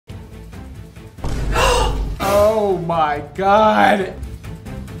Oh my God.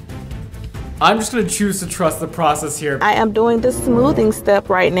 I'm just gonna choose to trust the process here. I am doing the smoothing step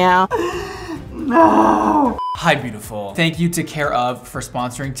right now. No. Hi, beautiful. Thank you to Care Of for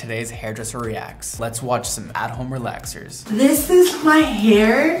sponsoring today's Hairdresser Reacts. Let's watch some at-home relaxers. This is my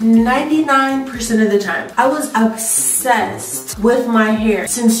hair 99% of the time. I was obsessed with my hair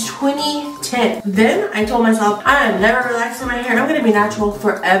since 2010. Then I told myself, I am never relaxing my hair. I'm gonna be natural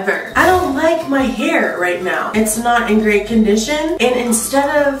forever. I don't like my hair right now. It's not in great condition. And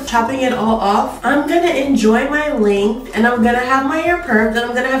instead of chopping it all off, I'm gonna enjoy my length and I'm gonna have my hair permed and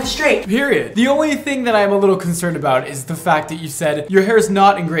I'm gonna have it straight. Period. The only thing that I'm a little concerned about is the fact that you said your hair is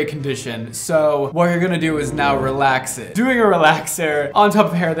not in great condition. So what you're gonna do is now relax it. Doing a relaxer on top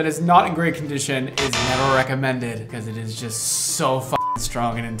of hair that is not in great condition is never recommended because it is just so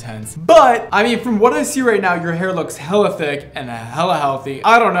strong and intense. But I mean, from what I see right now, your hair looks hella thick and hella healthy.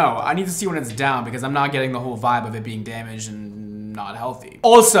 I don't know. I need to see when it's down because I'm not getting the whole vibe of it being damaged and not healthy.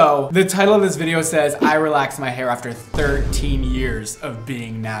 Also, the title of this video says, I relaxed my hair after 13 years of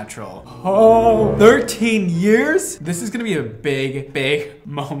being natural. Oh, 13 years? This is gonna be a big, big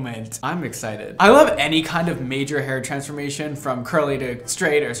moment. I'm excited. I love any kind of major hair transformation from curly to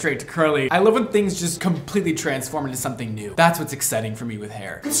straight or straight to curly. I love when things just completely transform into something new. That's what's exciting for me with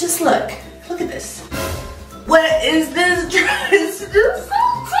hair. Let's just look at this. What is this dress? It's just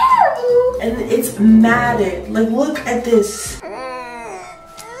so terrible. And it's matted. Like, look at this.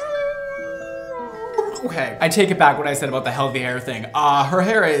 Okay, I take it back what I said about the healthy hair thing. Her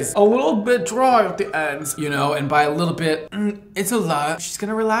hair is a little bit dry at the ends, you know, and by a little bit, it's a lot. She's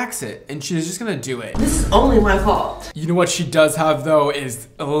gonna relax it, and she's just gonna do it. This is only my fault. You know what she does have, though, is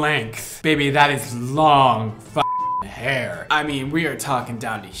length. Baby, that is long hair. I mean, we are talking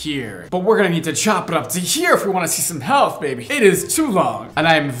down to here, but we're gonna need to chop it up to here if we wanna see some health, baby. It is too long. And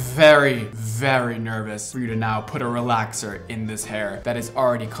I am very, very nervous for you to now put a relaxer in this hair that is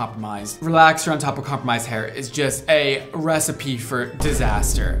already compromised. Relaxer on top of compromised hair is just a recipe for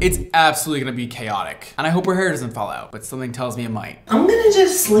disaster. It's absolutely gonna be chaotic. And I hope her hair doesn't fall out, but something tells me it might. I'm gonna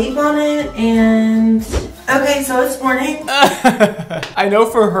just sleep on it and... Okay, so it's morning. I know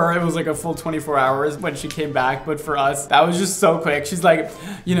for her, it was like a full 24 hours when she came back, but for us, that was just so quick. She's like,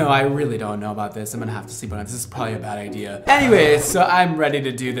 you know, I really don't know about this. I'm gonna have to sleep on it. This is probably a bad idea. Anyways, so I'm ready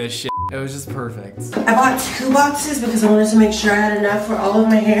to do this shit. It was just perfect. I bought 2 boxes because I wanted to make sure I had enough for all of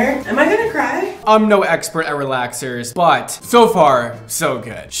my hair. Am I gonna cry? I'm no expert at relaxers, but so far, so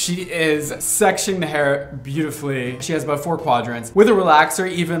good. She is sectioning the hair beautifully. She has about 4 quadrants. With a relaxer,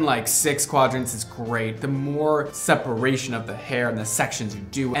 even like 6 quadrants is great. The more separation of the hair and the sections you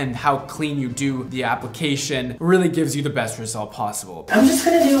do and how clean you do the application really gives you the best result possible. I'm just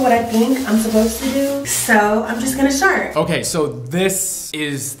gonna do what I think I'm supposed to do, so I'm just gonna start. Okay, so this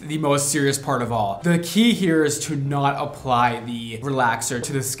is the most serious part of all. The key here is to not apply the relaxer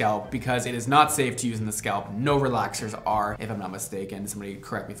to the scalp because it is not safe to use in the scalp. No relaxers are, if I'm not mistaken. Somebody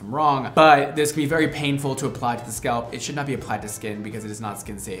correct me if I'm wrong, but this can be very painful to apply to the scalp. It should not be applied to skin because it is not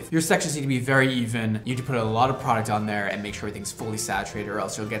skin safe. Your sections need to be very even. You need to put a lot of product on there and make sure everything's fully saturated or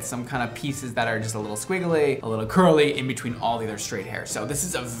else you'll get some kind of pieces that are just a little squiggly, a little curly in between all the other straight hair. So this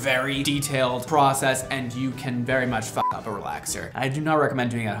is a very detailed process and you can very much fuck up a relaxer. I do not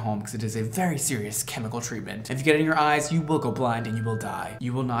recommend doing it at home because it is a very serious chemical treatment. If you get it in your eyes, you will go blind and you will die.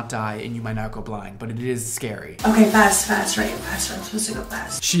 You will not die and you might not go blind, but it is scary. Okay, fast, right? Fast, I'm supposed to go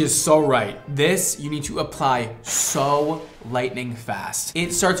fast. She is so right. This, you need to apply so lightning fast.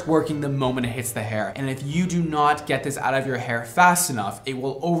 It starts working the moment it hits the hair. And if you do not get this out of your hair fast enough, it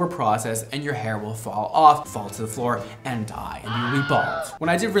will over process and your hair will fall off, fall to the floor and die and you'll be bald. When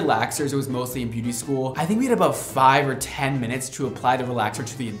I did relaxers, it was mostly in beauty school. I think we had about 5 or 10 minutes to apply the relaxer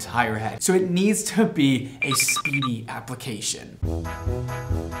to the entire head. So it needs to be a speedy application.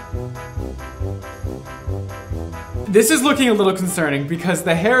 This is looking a little concerning because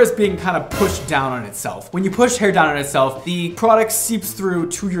the hair is being kind of pushed down on itself. When you push hair down on itself, the product seeps through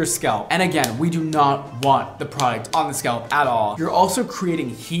to your scalp. And again, we do not want the product on the scalp at all. You're also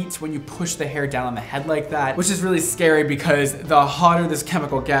creating heat when you push the hair down on the head like that, which is really scary because the hotter this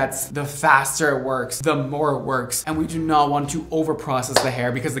chemical gets, the faster it works, the more it works. And we do not want to over process the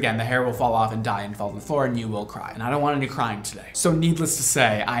hair because again, the hair will fall off and die and fall on the floor and you will cry. And I don't want any crying today. So needless to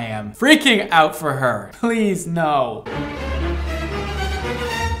say, I am freaking out for her. Please no.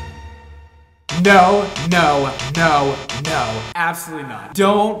 No, no, no, no. Absolutely not.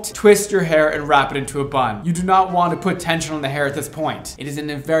 Don't twist your hair and wrap it into a bun. You do not want to put tension on the hair at this point. It is in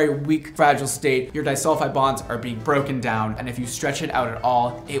a very weak, fragile state. Your disulfide bonds are being broken down, and if you stretch it out at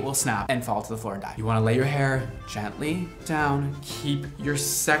all, it will snap and fall to the floor and die. You want to lay your hair gently down. Keep your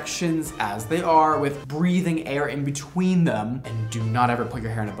sections as they are with breathing air in between them, and do not ever put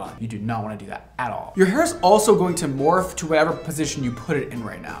your hair in a bun. You do not want to do that at all. Your hair is also going to morph to whatever position you put it in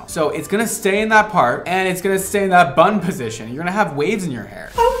right now. So it's gonna stay in that part, and it's gonna stay in that bun position. You're gonna have waves in your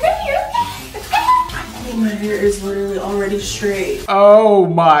hair. I think my hair is literally already straight. Oh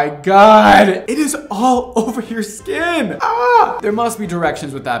my God. It is all over your skin. Ah! There must be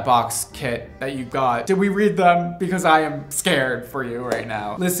directions with that box kit that you got. Did we read them? Because I am scared for you right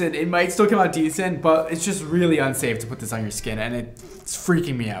now. Listen, it might still come out decent, but it's just really unsafe to put this on your skin, and it's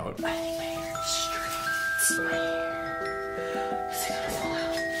freaking me out. I think my hair is straight. My hair. Is it gonna fall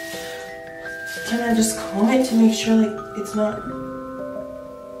out? Can I just comb it to make sure like it's not...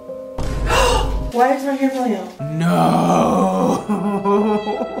 Why is my hair falling out? No.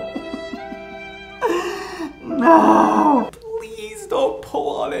 No. Please don't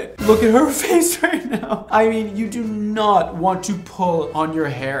pull on it. Look at her face right now. I mean, you do not want to pull on your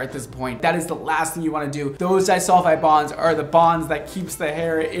hair at this point. That is the last thing you want to do. Those disulfide bonds are the bonds that keeps the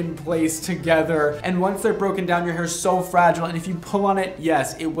hair in place together. And once they're broken down, your hair is so fragile. And if you pull on it,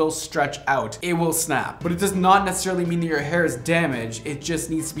 yes, it will stretch out. It will snap. But it does not necessarily mean that your hair is damaged. It just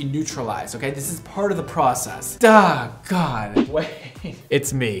needs to be neutralized, okay? This is part of the process. Ah, God. Wait.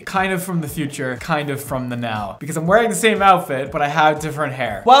 It's me. Kind of from the future, kind of from the now. Because I'm wearing the same outfit, but I have different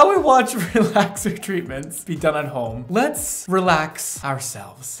hair. While we watch relaxer treatments be done at home, let's relax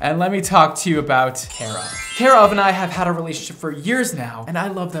ourselves. And let me talk to you about Care Of. Care Of and I have had a relationship for years now, and I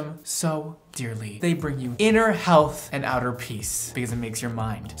love them so dearly. They bring you inner health and outer peace because it makes your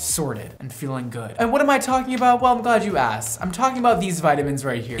mind sorted and feeling good. And what am I talking about? Well, I'm glad you asked. I'm talking about these vitamins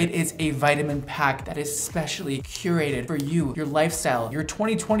right here. It is a vitamin pack that is specially curated for you, your lifestyle, your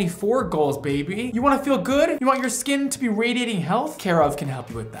 2024 goals, baby. You want to feel good? You want your skin to be radiating health? Care Of can help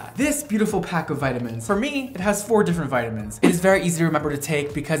you with that. This beautiful pack of vitamins, for me, it has 4 different vitamins. It is very easy to remember to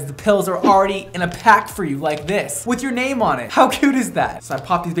take because the pills are already in a pack for you like this with your name on it. How cute is that? So I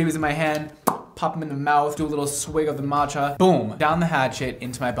pop these babies in my hand, pop them in the mouth, do a little swig of the matcha, boom, down the hatchet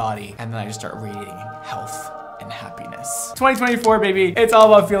into my body, and then I just start radiating health and happiness. 2024, baby. It's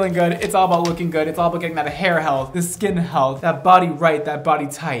all about feeling good. It's all about looking good. It's all about getting that hair health, the skin health, that body right, that body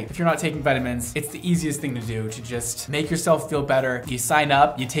type. If you're not taking vitamins, it's the easiest thing to do to just make yourself feel better. You sign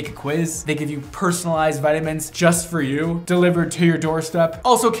up, you take a quiz, they give you personalized vitamins just for you, delivered to your doorstep.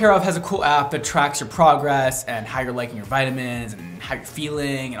 Also, Care Of has a cool app that tracks your progress and how you're liking your vitamins and how you're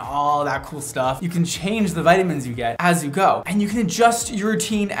feeling and all that cool stuff. You can change the vitamins you get as you go, and you can adjust your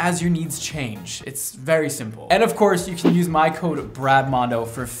routine as your needs change. It's very simple. And of course, you can use my code BRADMONDO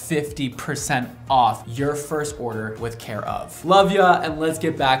for 50% off your first order with Care Of. Love ya, and let's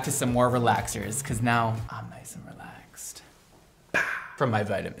get back to some more relaxers, because now I'm nice and relaxed. From my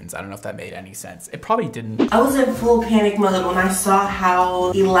vitamins. I don't know if that made any sense. It probably didn't. I was in full panic mode when I saw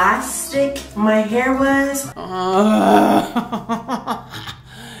how elastic my hair was.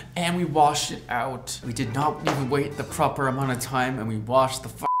 And we washed it out. We did not even wait the proper amount of time, and we washed the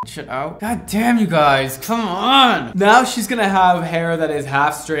shit out. God damn, you guys, come on. Now she's gonna have hair that is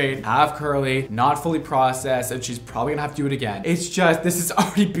half straight, half curly, not fully processed, and she's probably gonna have to do it again. It's just, this is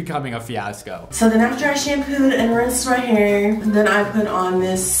already becoming a fiasco. So then after I shampooed and rinsed my hair, then I put on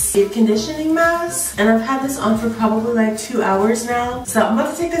this deep conditioning mask, and I've had this on for probably like 2 hours now. So I'm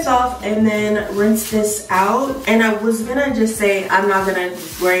about to take this off and then rinse this out. And I was gonna just say, I'm not gonna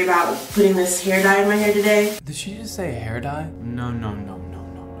worry about putting this hair dye in my hair today. Did she just say hair dye? No, no, no, no.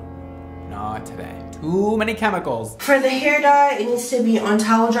 Not today. Too many chemicals. For the hair dye, it needs to be on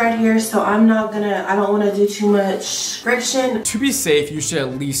towel dried hair, so I don't want to do too much friction. To be safe, you should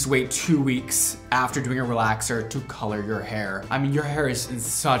at least wait 2 weeks after doing a relaxer to color your hair. I mean, your hair is in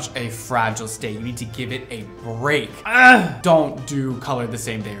such a fragile state. You need to give it a break. Don't do color the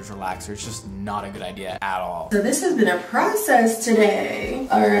same day as relaxer. It's just not a good idea at all. So this has been a process today.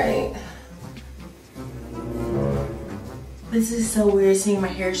 All right. This is so weird seeing my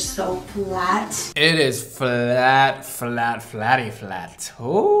hair so flat. It is flat, flat, flatty flat.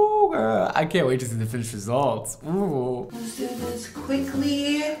 Oh, girl. I can't wait to see the finished results. Ooh. Let's do this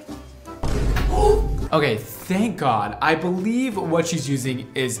quickly. Okay, thank God. I believe what she's using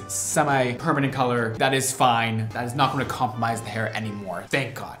is semi-permanent color. That is fine. That is not going to compromise the hair anymore.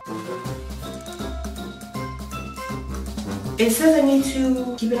 Thank God. It says I need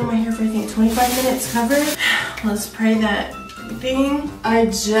to keep it on my hair for I think 25 minutes covered. Let's pray that sleeping. I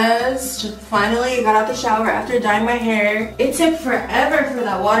just finally got out the shower after dyeing my hair. It took forever for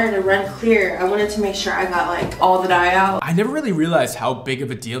that water to run clear. I wanted to make sure I got like all the dye out. I never really realized how big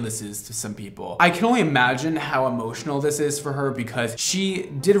of a deal this is to some people. I can only imagine how emotional this is for her because she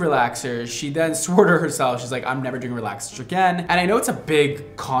did relaxers. She then swore to herself, she's like, I'm never doing relaxers again. And I know it's a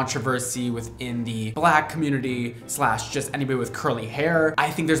big controversy within the Black community slash just anybody with curly hair. I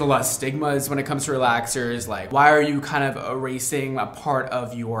think there's a lot of stigmas when it comes to relaxers. Like, why are you kind of erasing a part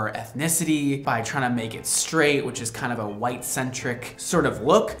of your ethnicity by trying to make it straight, which is kind of a white centric sort of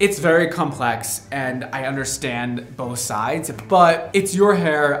look? It's very complex and I understand both sides, but it's your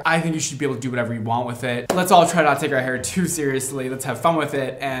hair. I think you should be able to do whatever you want with it. Let's all try not to take our hair too seriously. Let's have fun with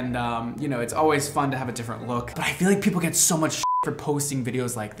it. And you know, it's always fun to have a different look, but I feel like people get so much for posting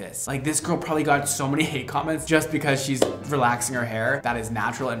videos like this. Like, this girl probably got so many hate comments just because she's relaxing her hair. That is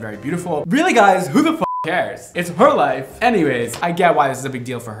natural and very beautiful. Really, guys, who the f cares? It's her life. Anyways, I get why this is a big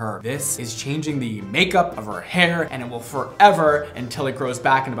deal for her. This is changing the makeup of her hair, and it will forever, until it grows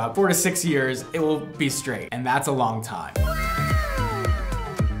back in about 4 to 6 years, it will be straight. And that's a long time.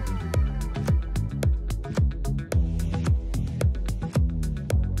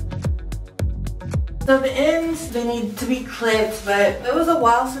 So the ends, they need to be clipped, but it was a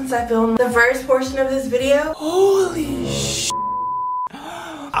while since I filmed the first portion of this video. Holy sh!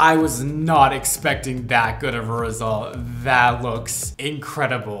 I was not expecting that good of a result. That looks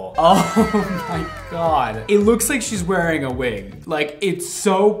incredible. Oh my god. It looks like she's wearing a wig. Like, it's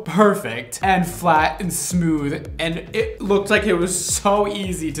so perfect and flat and smooth, and it looked like it was so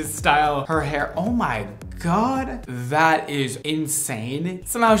easy to style her hair. Oh my god, that is insane.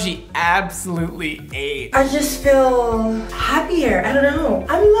 Somehow she absolutely ate. I just feel happier. I don't know.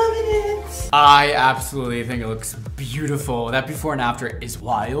 I'm loving it. I absolutely think it looks beautiful. That before and after is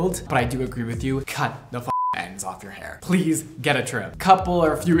wild, but I do agree with you. Cut the ends off your hair. Please get a trim. Couple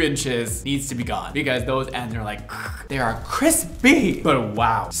or a few inches needs to be gone because those ends are like, they are crispy, but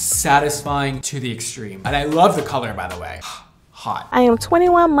wow, satisfying to the extreme. And I love the color, by the way. Hot. I am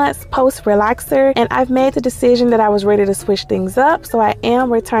 21 months post relaxer and I've made the decision that I was ready to switch things up, so I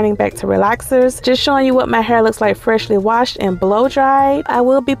am returning back to relaxers. Just showing you what my hair looks like freshly washed and blow dried. I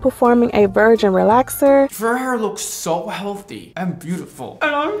will be performing a virgin relaxer. Her hair looks so healthy and beautiful,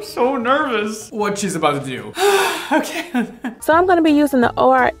 and I'm so nervous what she's about to do. Okay. So I'm going to be using the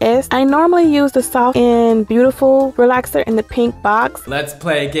ORS. I normally use the Soft and Beautiful relaxer in the pink box. Let's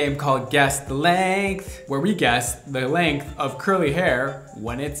play a game called Guess the Length, where we guess the length of curly hair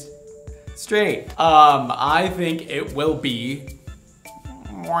when it's straight. I think it will be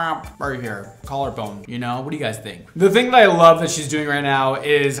right here, collarbone, you know? What do you guys think? The thing that I love that she's doing right now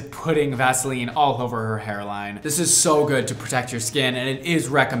is putting Vaseline all over her hairline. This is so good to protect your skin, and it is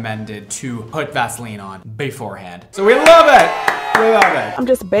recommended to put Vaseline on beforehand. So we love it. We love it. I'm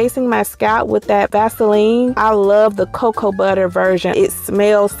just basing my scalp with that Vaseline. I love the cocoa butter version. It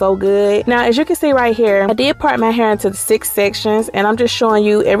smells so good. Now, as you can see right here, I did part my hair into 6 sections, and I'm just showing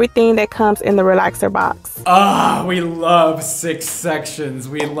you everything that comes in the relaxer box. Ah, we love 6 sections.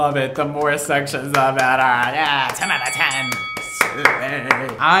 We love it. The more sections, the better. Yeah, 10 out of 10.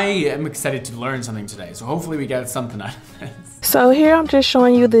 I am excited to learn something today, so hopefully we get something out of this. So here I'm just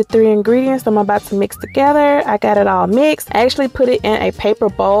showing you the 3 ingredients I'm about to mix together. I got it all mixed. I actually put it in a paper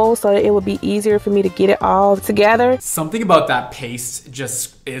bowl so that it would be easier for me to get it all together. Something about that paste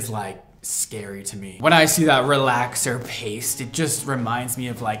just is like scary to me. When I see that relaxer paste, it just reminds me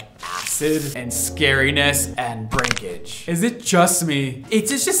of like acid and scariness and breakage. Is it just me?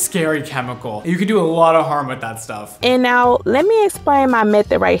 It's just a scary chemical. You can do a lot of harm with that stuff. And now let me explain my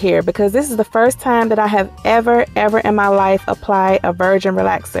method right here, because this is the first time that I have ever in my life applied a virgin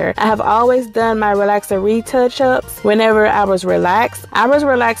relaxer. I have always done my relaxer retouch-ups whenever I was relaxed. I was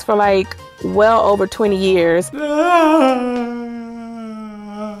relaxed for like well over 20 years.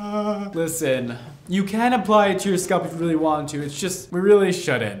 Listen, you can apply it to your scalp if you really want to. It's just, we really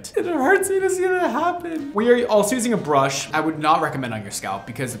shouldn't. It hurts me to see that happen. We are also using a brush. I would not recommend on your scalp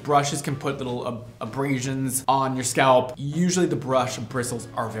because brushes can put little abrasions on your scalp. Usually the brush bristles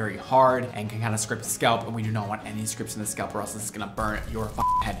are very hard and can kind of scrape the scalp, and we do not want any scripts in the scalp or else this is gonna burn your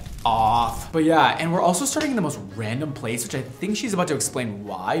head off. But yeah, and we're also starting in the most random place, which I think she's about to explain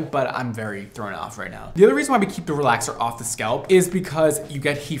why, but I'm very thrown off right now. The other reason why we keep the relaxer off the scalp is because you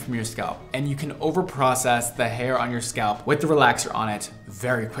get heat from your scalp, and you can over-process the hair on your scalp with the relaxer on it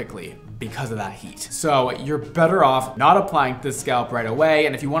very quickly because of that heat. So you're better off not applying to the scalp right away,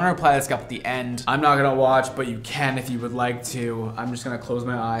 and if you want to apply the scalp at the end, I'm not gonna watch, but you can if you would like to. I'm just gonna close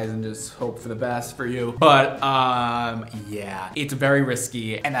my eyes and just hope for the best for you. But yeah, it's very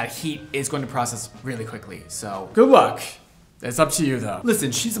risky, and that heat is going to process really quickly. So good luck. It's up to you though.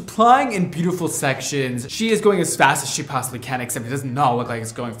 Listen, she's applying in beautiful sections. She is going as fast as she possibly can, except it does not look like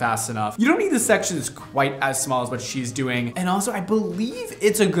it's going fast enough. You don't need the sections quite as small as what she's doing. And also, I believe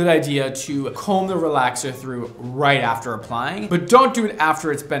it's a good idea to comb the relaxer through right after applying, but don't do it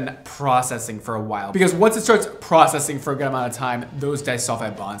after it's been processing for a while. Because once it starts processing for a good amount of time, those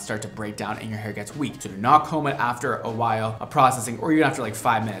disulfide bonds start to break down and your hair gets weak. So do not comb it after a while of processing or even after like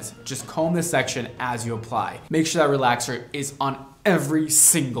 5 minutes. Just comb this section as you apply. Make sure that relaxer is on every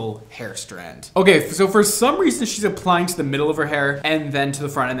single hair strand. Okay, so for some reason she's applying to the middle of her hair and then to the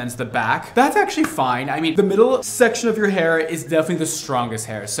front and then to the back. That's actually fine. I mean, the middle section of your hair is definitely the strongest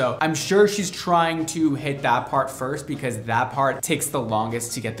hair. So I'm sure she's trying to hit that part first because that part takes the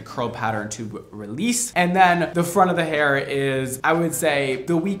longest to get the curl pattern to release. And then the front of the hair is, I would say,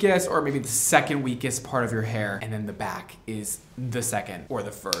 the weakest or maybe the second weakest part of your hair. And then the back is the second or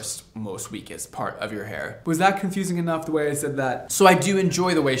the first most weakest part of your hair. Was that confusing enough the way I said that? So I do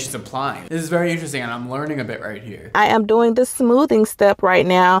enjoy the way she's applying. This is very interesting and I'm learning a bit right here. I am doing the smoothing step right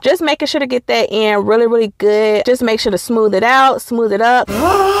now. Just making sure to get that in really good. Just make sure to smooth it out, smooth it up.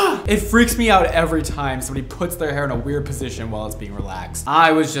 It freaks me out every time somebody puts their hair in a weird position while it's being relaxed.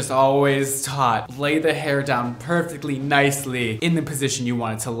 I was just always taught, lay the hair down perfectly nicely in the position you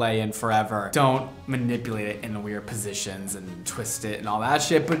want it to lay in forever. Don't manipulate it in weird positions and twist it and all that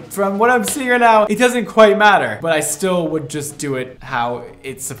shit. But from what I'm seeing right now, it doesn't quite matter. But I still would just do it how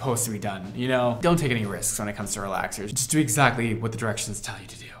it's supposed to be done, you know? Don't take any risks when it comes to relaxers. Just do exactly what the directions tell you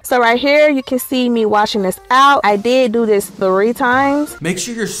to do. So right here, you can see me washing this out. I did do this 3 times. Make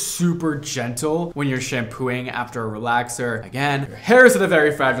sure you're super gentle when you're shampooing after a relaxer. Again, your hair is in a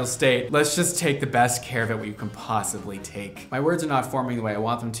very fragile state. Let's just take the best care of it we can possibly take. My words are not forming the way I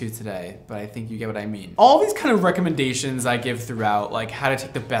want them to today, but I think you get what I mean. All these kind of recommendations I give throughout, like how to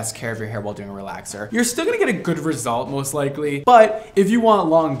take the best care of your hair while doing a relaxer, you're still gonna get a good result most likely, but if you want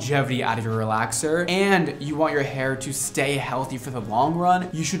longevity out of your relaxer and you want your hair to stay healthy for the long run,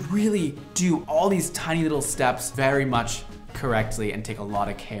 you should really do all these tiny little steps very much correctly and take a lot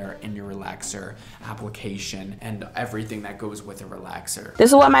of care in your relaxer application and everything that goes with a relaxer.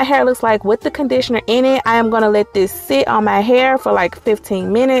 This is what my hair looks like with the conditioner in it. I am gonna let this sit on my hair for like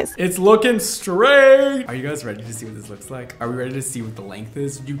 15 minutes. It's looking straight. Are you guys ready to see what this looks like? Are we ready to see what the length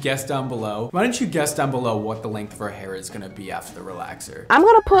is? You guess down below. Why don't you guess down below what the length of our hair is gonna be after the relaxer? I'm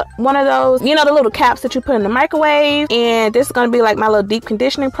gonna put one of those, you know, the little caps that you put in the microwave, and this is gonna be like my little deep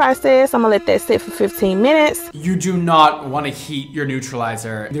conditioning process. I'm gonna let that sit for 15 minutes. You do not want to heat your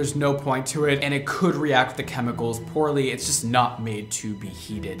neutralizer. There's no point to it, and it could react with the chemicals poorly. It's just not made to be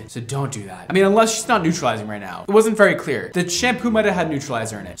heated. So don't do that. I mean, unless she's not neutralizing right now. It wasn't very clear. The shampoo might have had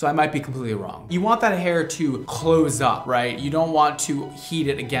neutralizer in it, so I might be completely wrong. You want that hair to close up, right? You don't want to heat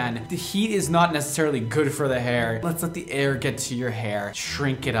it again. The heat is not necessarily good for the hair. Let's let the air get to your hair,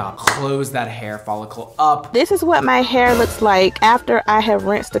 shrink it up, close that hair follicle up. This is what my hair looks like after I have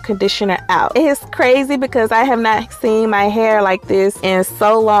rinsed the conditioner out. It's crazy because I have not seen my hair like this in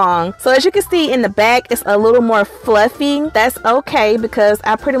so long. So as you can see in the back, it's a little more fluffy. That's okay because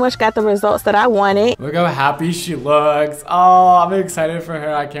I pretty much got the results that I wanted. Look how happy she looks. Oh, I'm excited for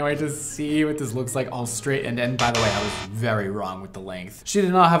her. I can't wait to see what this looks like all straight. And by the way, I was very wrong with the length. She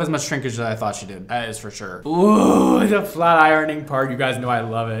did not have as much shrinkage as I thought she did. That is for sure. Ooh, the flat ironing part. You guys know I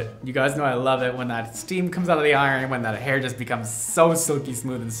love it. You guys know I love it when that steam comes out of the iron, when that hair just becomes so silky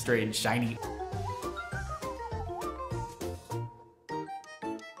smooth and straight and shiny.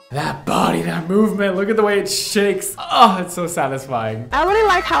 That body, that movement, look at the way it shakes. Oh, it's so satisfying. I really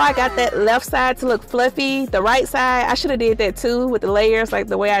like how I got that left side to look fluffy. The right side, I should have did that too with the layers, like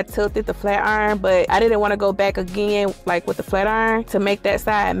the way I tilted the flat iron, but I didn't want to go back again like with the flat iron to make that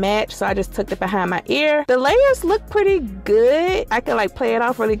side match, so I just tucked it behind my ear. The layers look pretty good. I can like play it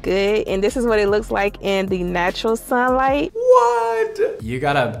off really good, and this is what it looks like in the natural sunlight. What? You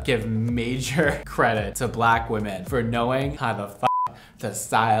gotta give major credit to Black women for knowing how the fuck to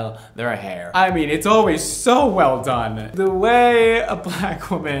style their hair. I mean, it's always so well done. The way a Black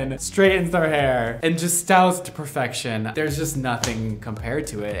woman straightens their hair and just styles it to perfection, there's just nothing compared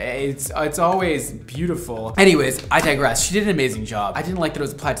to it. It's always beautiful. Anyways, I digress. She did an amazing job. I didn't like that it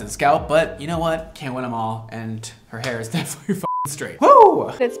was applied to the scalp, but you know what? Can't win them all, and her hair is definitely straight. Woo!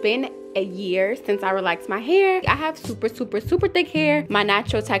 It's been a year since I relaxed my hair. I have super thick hair. My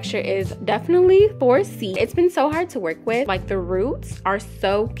natural texture is definitely 4C. It's been so hard to work with. Like the roots are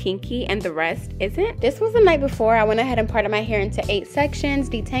so kinky and the rest isn't. This was the night before. I went ahead and parted my hair into 8 sections,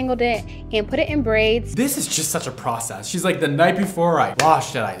 detangled it, and put it in braids. This is just such a process. She's like, the night before I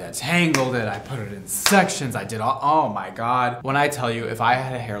washed it, I detangled it, I put it in sections, I did all, oh my God. When I tell you, if I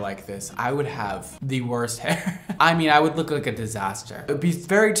had a hair like this, I would have the worst hair. I mean, I would look like a disaster. It would be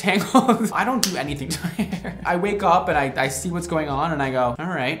very tangled. I don't do anything to my hair. I wake up and I see what's going on and I go, all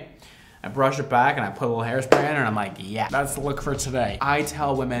right. I brush it back and I put a little hairspray in and I'm like, yeah, that's the look for today. I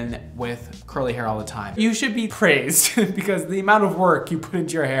tell women with curly hair all the time, you should be praised because the amount of work you put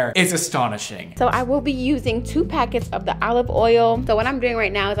into your hair is astonishing. So I will be using 2 packets of the olive oil. So what I'm doing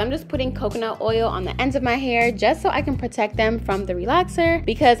right now is I'm just putting coconut oil on the ends of my hair just so I can protect them from the relaxer.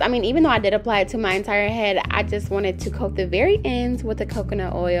 Because I mean, even though I did apply it to my entire head, I just wanted to coat the very ends with the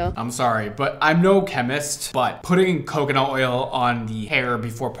coconut oil. I'm sorry, but I'm no chemist, but putting coconut oil on the hair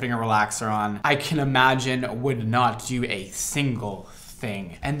before putting a relaxer on, I can imagine would not do a single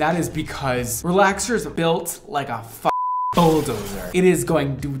thing. And that is because relaxer is built like a bulldozer. It is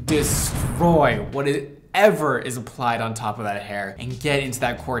going to destroy whatever is applied on top of that hair and get into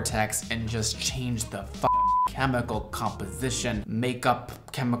that cortex and just change the chemical composition, makeup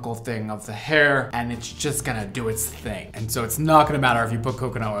chemical thing of the hair, and it's just gonna do its thing. And so it's not gonna matter if you put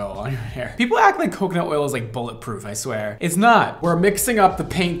coconut oil on your hair. People act like coconut oil is like bulletproof, I swear. It's not. We're mixing up the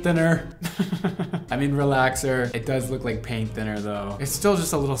paint thinner. I mean relaxer. It does look like paint thinner though. It's still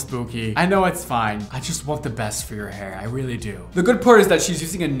just a little spooky. I know it's fine. I just want the best for your hair. I really do. The good part is that she's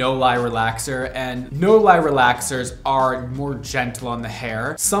using a no-lie relaxer, and no-lie relaxers are more gentle on the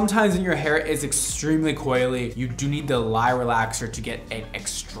hair. Sometimes when your hair is extremely coily, you do need the lie relaxer to get an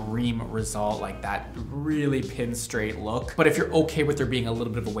extreme result, like that really pin straight look. But if you're okay with there being a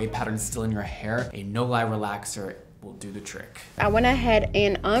little bit of a wave pattern still in your hair, a no lie relaxer will do the trick. I went ahead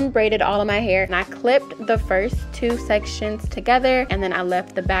and unbraided all of my hair and I clipped the first 2 sections together and then I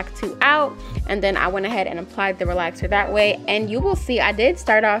left the back 2 out, and then I went ahead and applied the relaxer that way. And you will see I did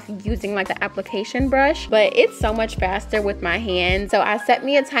start off using like the application brush, but it's so much faster with my hand. So I set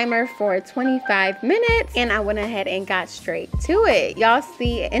me a timer for 25 minutes and I went ahead and got straight to it. Y'all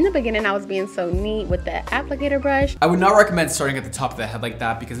see, in the beginning I was being so neat with the applicator brush. I would not recommend starting at the top of the head like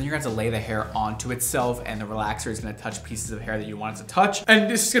that, because then you're going to have to lay the hair onto itself and the relaxer is going to touch pieces of hair that you want it to touch,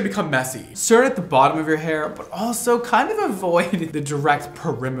 and it's just gonna become messy. Start at the bottom of your hair, but also kind of avoid the direct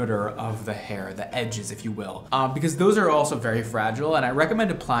perimeter of the hair, the edges, if you will, because those are also very fragile, and I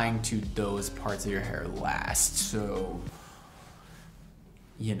recommend applying to those parts of your hair last, so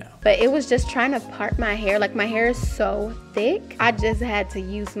you know. But it was just trying to part my hair. Like my hair is so thick, I just had to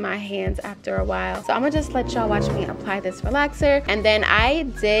use my hands after a while. So I'm gonna just let y'all watch me apply this relaxer. And then I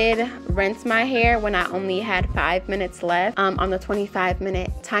did rinse my hair when I only had 5 minutes left on the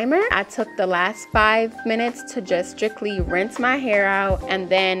 25-minute timer. I took the last 5 minutes to just strictly rinse my hair out, and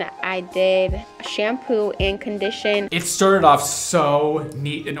then I did shampoo and condition. It started off so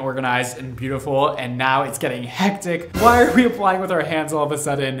neat and organized and beautiful, and now it's getting hectic. Why are we applying with our hands all of a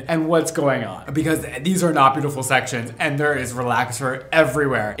sudden, and what's going on? Because these are not beautiful sections and there is relaxer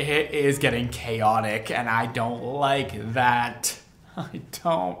everywhere. It is getting chaotic and I don't like that. I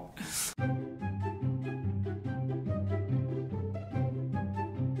don't.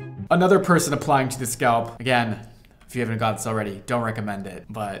 Another person applying to the scalp. Again, if you haven't got this already, don't recommend it,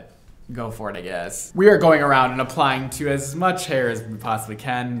 but go for it, I guess. We are going around and applying to as much hair as we possibly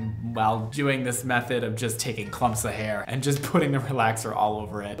can while doing this method of just taking clumps of hair and just putting the relaxer all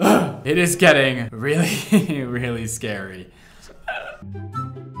over it. It is getting really, really scary.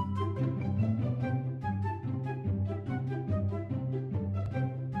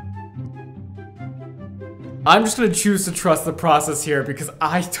 I'm just gonna choose to trust the process here because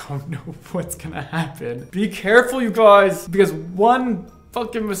I don't know what's gonna happen. Be careful, you guys, because one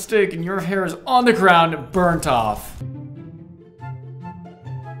fucking mistake and your hair is on the ground and burnt off.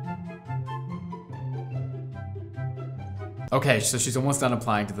 Okay, so she's almost done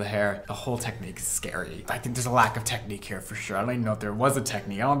applying to the hair. The whole technique is scary. I think there's a lack of technique here for sure. I don't even know if there was a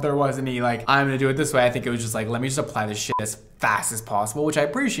technique. I don't know if there was any like, I'm gonna do it this way. I think it was just like, let me just apply this shit as fast as possible, which I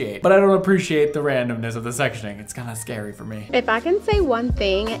appreciate. But I don't appreciate the randomness of the sectioning. It's kind of scary for me. If I can say one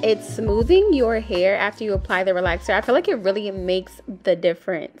thing, it's smoothing your hair after you apply the relaxer. I feel like it really makes the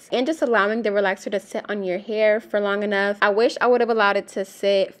difference. And just allowing the relaxer to sit on your hair for long enough. I wish I would have allowed it to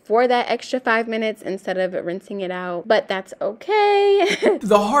sit for that extra 5 minutes instead of rinsing it out, but that's okay.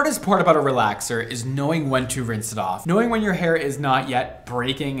 The hardest part about a relaxer is knowing when to rinse it off. Knowing when your hair is not yet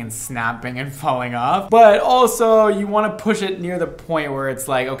breaking and snapping and falling off, but also you want to push it it near the point where it's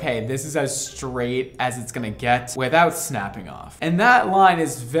like, okay, this is as straight as it's gonna get without snapping off. And that line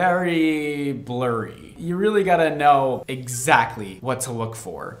is very blurry. You really gotta know exactly what to look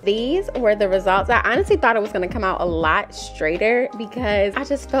for. These were the results. I honestly thought it was gonna come out a lot straighter because I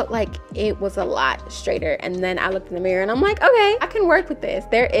just felt like it was a lot straighter. And then I looked in the mirror and I'm like, okay, I can work with this.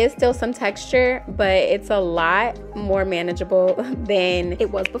 There is still some texture, but it's a lot more manageable than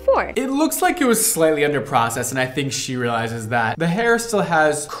it was before. It looks like it was slightly under processed, and I think she realizes that. The hair still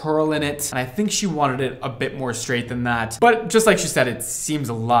has curl in it, and I think she wanted it a bit more straight than that. But just like she said, it seems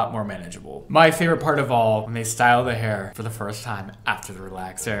a lot more manageable. My favorite part of all, when they style the hair for the first time after the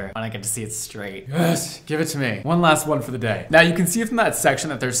relaxer, when I get to see it straight. Yes, give it to me. One last one for the day. Now you can see from that section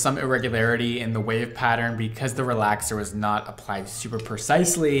that there's some irregularity in the wave pattern because the relaxer was not applied super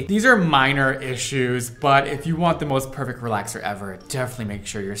precisely. These are minor issues, but if you want the most perfect relaxer ever, definitely make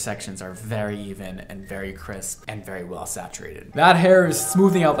sure your sections are very even and very crisp and very well saturated. That hair is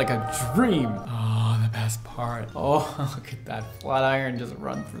smoothing out like a dream. Oh, the best part. Oh, look at that flat iron just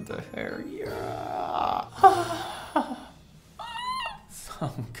run through the hair. Yeah.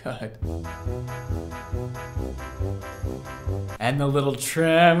 So good. And the little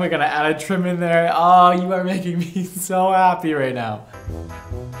trim, we're gonna add a trim in there. Oh, you are making me so happy right now.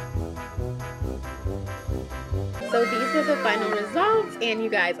 So these were the final results, and you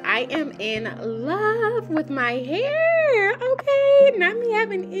guys, I am in love with my hair. Okay, not me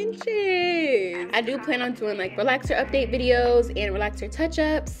having inches. I do plan on doing like relaxer update videos and relaxer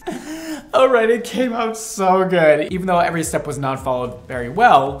touch-ups. All right, it came out so good. Even though every step was not followed very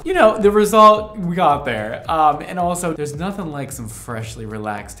well, you know, the result, we got there. And also, there's nothing like some freshly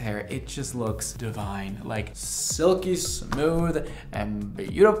relaxed hair. It just looks divine, like silky smooth and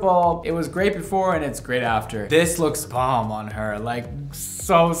beautiful. It was great before and it's great after. This looks bomb on her, like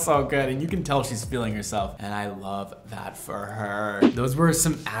so good, and you can tell she's feeling herself, and I love that for her. Those were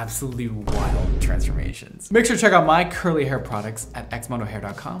some absolutely wild transformations. Make sure to check out my curly hair products at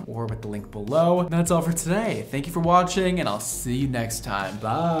xmondohair.com or with the link below. That's all for today. Thank you for watching, and I'll see you next time.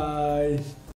 Bye.